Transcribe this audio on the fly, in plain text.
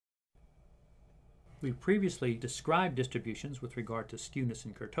We previously described distributions with regard to skewness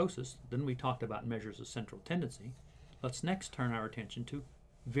and kurtosis. Then we talked about measures of central tendency. Let's next turn our attention to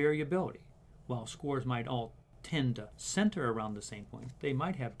variability. While scores might all tend to center around the same point, they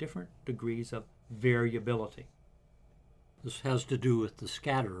might have different degrees of variability. This has to do with the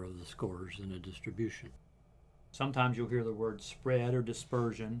scatter of the scores in a distribution. Sometimes you'll hear the word spread or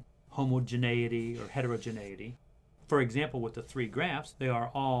dispersion, homogeneity or heterogeneity. For example, with the three graphs, they are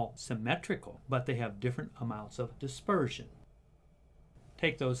all symmetrical, but they have different amounts of dispersion.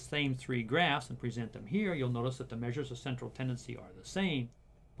 Take those same three graphs and present them here. You'll notice that the measures of central tendency are the same,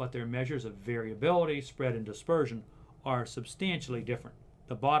 but their measures of variability, spread, and dispersion are substantially different.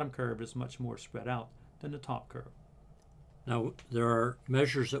 The bottom curve is much more spread out than the top curve. Now, there are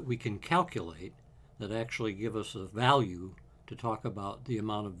measures that we can calculate that actually give us a value to talk about the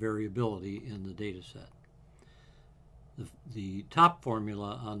amount of variability in the data set. The top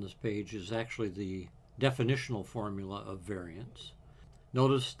formula on this page is actually the definitional formula of variance.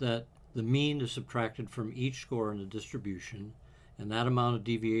 Notice that the mean is subtracted from each score in the distribution, and that amount of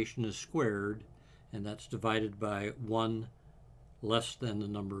deviation is squared, and that's divided by 1 less than the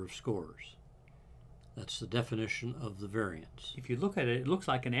number of scores. That's the definition of the variance. If you look at it, it looks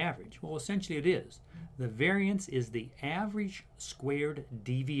like an average. Well, essentially it is. The variance is the average squared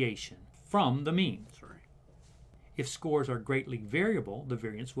deviation from the mean. If scores are greatly variable, the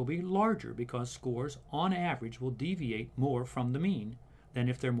variance will be larger because scores on average will deviate more from the mean than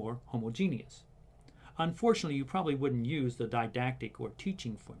if they're more homogeneous. Unfortunately, you probably wouldn't use the didactic or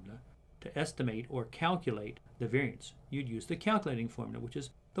teaching formula to estimate or calculate the variance. You'd use the calculating formula, which is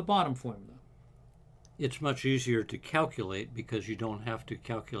the bottom formula. It's much easier to calculate because you don't have to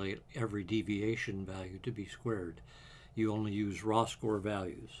calculate every deviation value to be squared. You only use raw score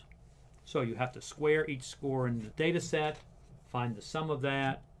values. So you have to square each score in the data set, find the sum of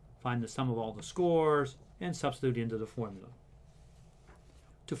that, find the sum of all the scores, and substitute into the formula.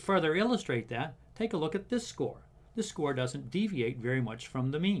 To further illustrate that, take a look at this score. This score doesn't deviate very much from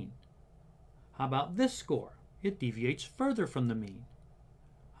the mean. How about this score? It deviates further from the mean.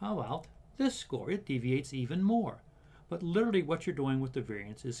 How about this score? It deviates even more. But literally what you're doing with the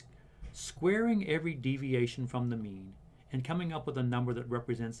variance is squaring every deviation from the mean and coming up with a number that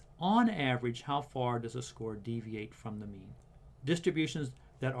represents, on average, how far does a score deviate from the mean. Distributions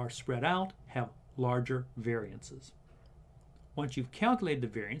that are spread out have larger variances. Once you've calculated the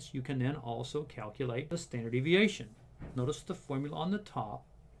variance, you can then also calculate the standard deviation. Notice the formula on the top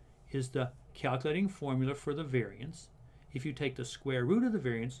is the calculating formula for the variance. If you take the square root of the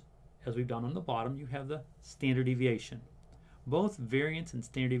variance, as we've done on the bottom, you have the standard deviation. Both variance and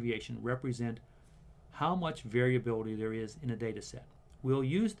standard deviation represent how much variability there is in a data set. We'll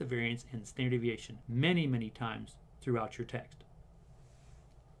use the variance and standard deviation many, many times throughout your text.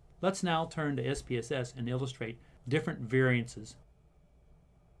 Let's now turn to SPSS and illustrate different variances.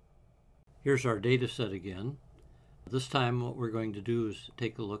 Here's our data set again. This time what we're going to do is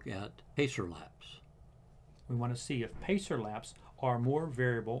take a look at pacer laps. We want to see if pacer laps are more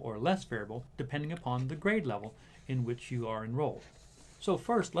variable or less variable depending upon the grade level in which you are enrolled. So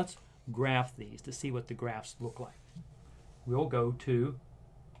first, let's graph these to see what the graphs look like. We'll go to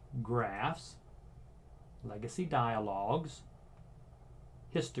Graphs, Legacy Dialogues,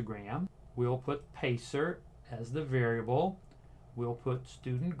 Histogram. We'll put Pacer as the variable. We'll put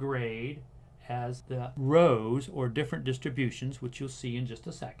Student Grade as the rows or different distributions, which you'll see in just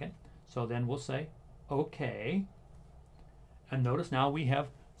a second. So then we'll say OK. And notice now we have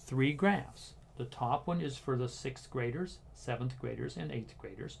three graphs. The top one is for the 6th graders, 7th graders, and 8th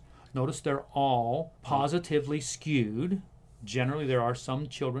graders. Notice they're all positively skewed. Generally, there are some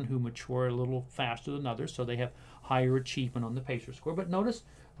children who mature a little faster than others, so they have higher achievement on the PACER score. But notice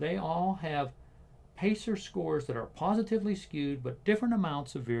they all have PACER scores that are positively skewed, but different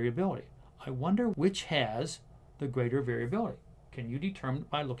amounts of variability. I wonder which has the greater variability. Can you determine it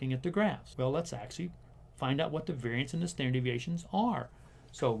by looking at the graphs? Well, let's actually find out what the variance and the standard deviations are.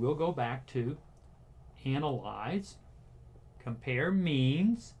 So we'll go back to Analyze, Compare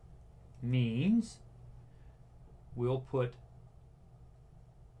Means. We'll put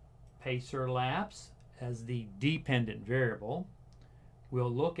pacer laps as the dependent variable.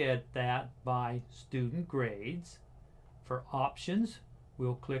 We'll look at that by student grades. For options,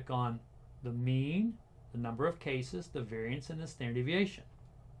 we'll click on the mean, the number of cases, the variance, and the standard deviation.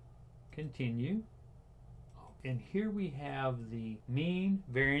 Continue. And here we have the mean,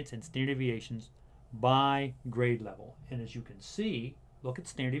 variance, and standard deviations by grade level. And as you can see, look at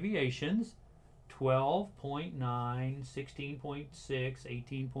standard deviations, 12.9, 16.6,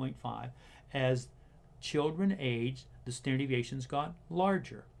 18.5. As children aged, the standard deviations got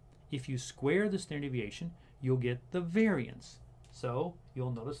larger. If you square the standard deviation, you'll get the variance. So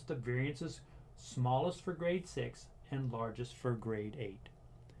you'll notice that the variance is smallest for grade 6 and largest for grade 8.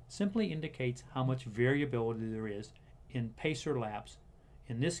 Simply indicates how much variability there is in pacer lapse,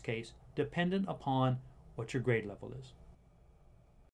 in this case dependent upon what your grade level is.